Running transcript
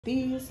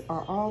These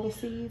are all the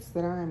seeds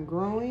that I am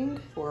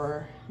growing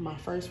for my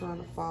first round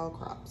of fall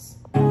crops.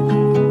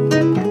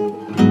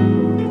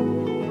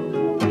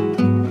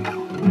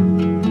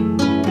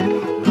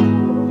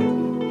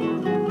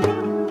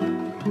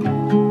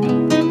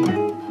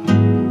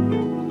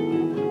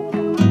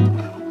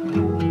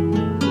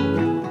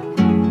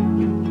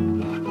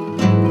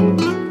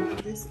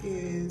 This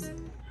is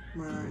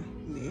my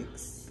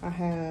mix. I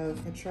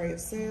have a tray of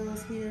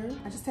cells here.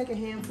 I just take a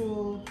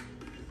handful.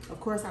 Of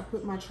course, I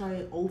put my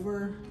tray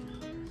over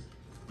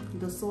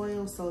the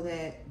soil so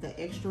that the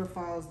extra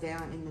falls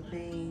down in the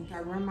thing.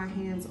 I run my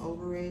hands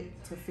over it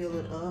to fill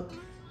it up,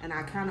 and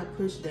I kind of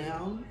push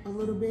down a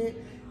little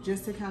bit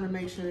just to kind of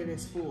make sure that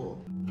it's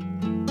full. I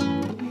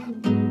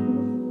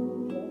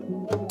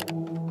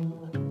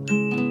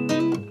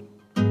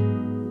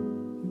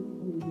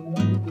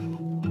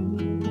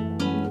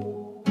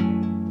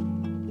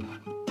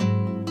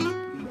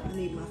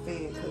need my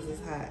fan because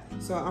it's hot.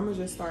 So I'm gonna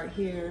just start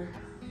here.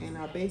 And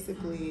I'm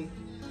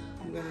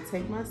gonna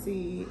take my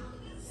seed,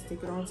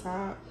 stick it on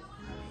top,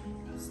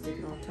 stick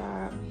it on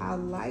top. I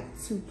like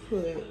to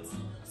put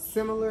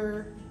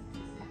similar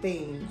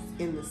things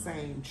in the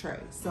same tray.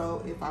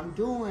 So if I'm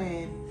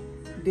doing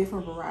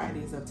different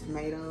varieties of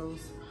tomatoes,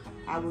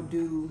 I would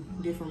do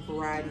different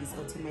varieties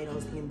of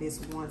tomatoes in this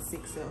one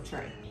 6-cell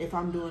tray. If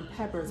I'm doing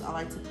peppers, I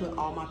like to put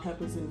all my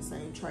peppers in the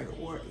same tray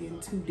or in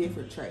 2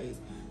 different trays,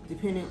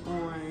 depending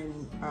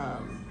on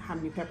how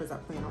many peppers I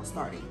plan on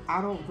starting.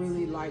 I don't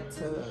really like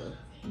to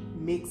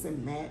mix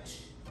and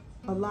match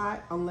a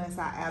lot unless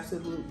I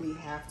absolutely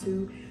have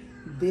to.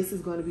 This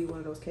is going to be one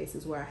of those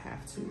cases where I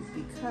have to,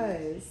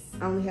 because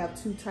I only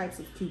have 2 types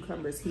of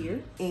cucumbers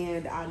here,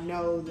 and I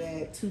know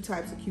that 2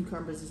 types of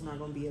cucumbers is not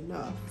going to be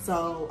enough.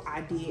 So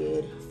I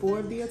did 4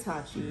 of the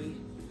Itachi.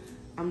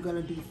 I'm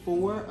gonna do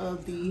 4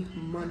 of the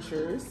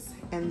munchers,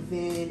 and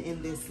then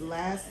in this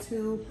last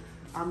 2,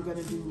 I'm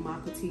gonna do my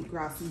Petite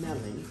Grasse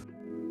melon.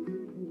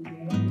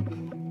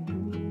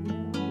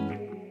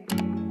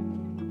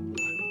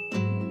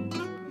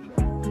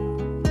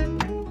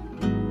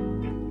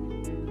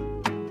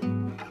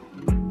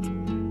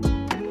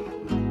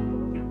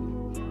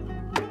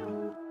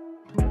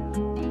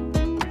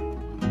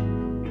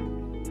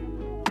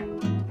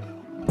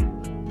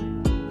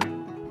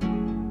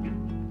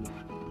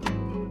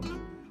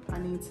 I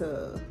need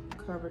to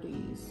cover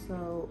these.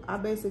 So I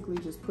basically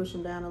just push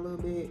them down a little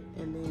bit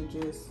and then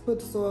just put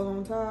the soil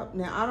on top.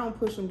 Now I don't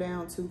push them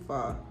down too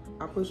far.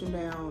 I push them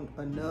down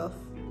enough.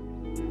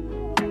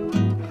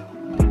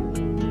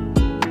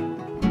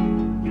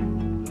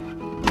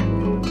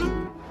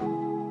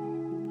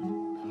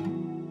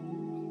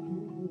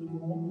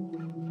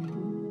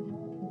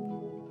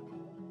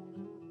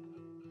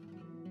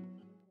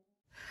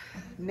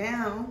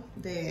 Now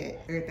that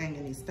everything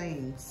in these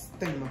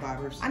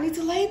thingamabobbers, I need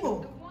to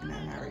label. And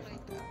I already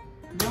fucked up.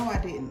 No, I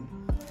didn't.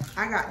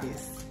 I got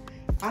this.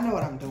 I know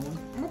what I'm doing.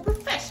 I'm a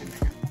professional.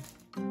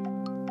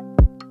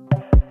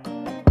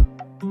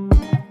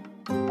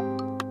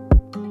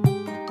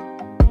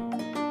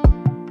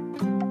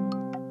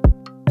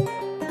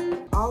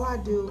 All I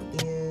do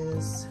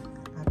is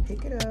I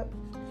pick it up.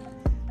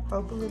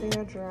 Hopefully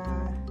they're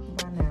dry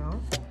by now.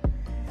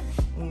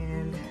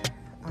 And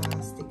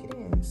I stick it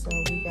in. So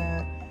we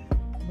got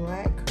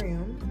black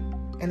cream.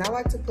 And I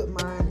like to put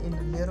mine in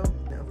the middle.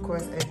 Of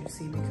course, as you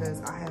see,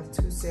 because I have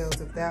 2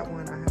 cells of that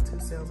one, I have 2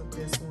 cells of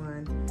this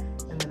one,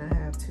 and then I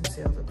have 2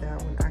 cells of that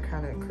one. I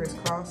kind of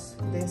crisscross.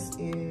 This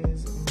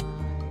is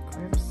my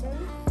crimson,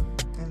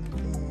 and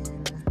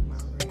then my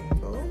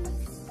rainbow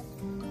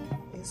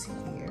is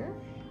here.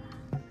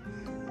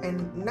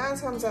 And 9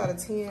 times out of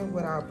 10,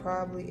 what I'll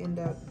probably end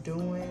up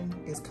doing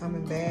is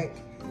coming back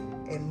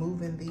and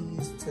moving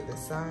these to the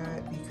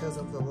side because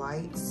of the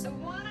lights.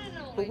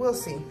 But we'll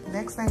see.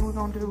 Next thing we're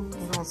gonna do,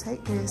 we're gonna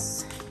take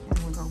this and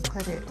we're gonna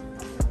put it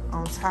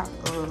on top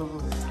of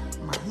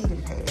my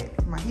heating pad.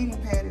 My heating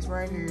pad is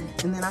right here,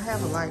 and then I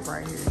have a light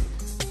right here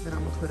that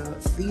I'm gonna put up.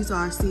 These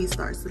are seed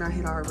starts that I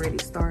had already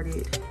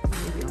started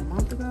maybe a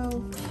month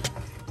ago.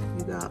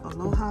 We got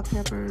Aloha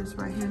peppers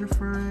right here in the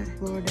front,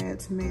 Florida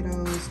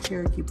tomatoes,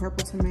 Cherokee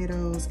purple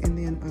tomatoes, and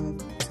then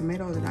a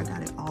tomato that I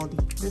got at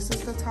Aldi. This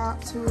is the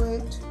top to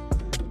it.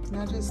 And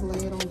I just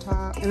lay it on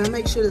top. And I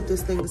make sure that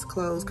this thing is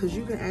closed, because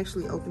you can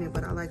actually open it,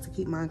 but I like to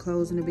keep mine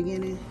closed in the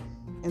beginning.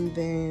 And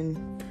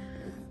then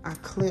I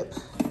clip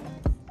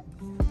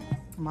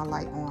my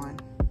light on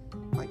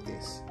like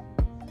this.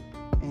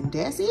 And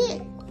that's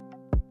it.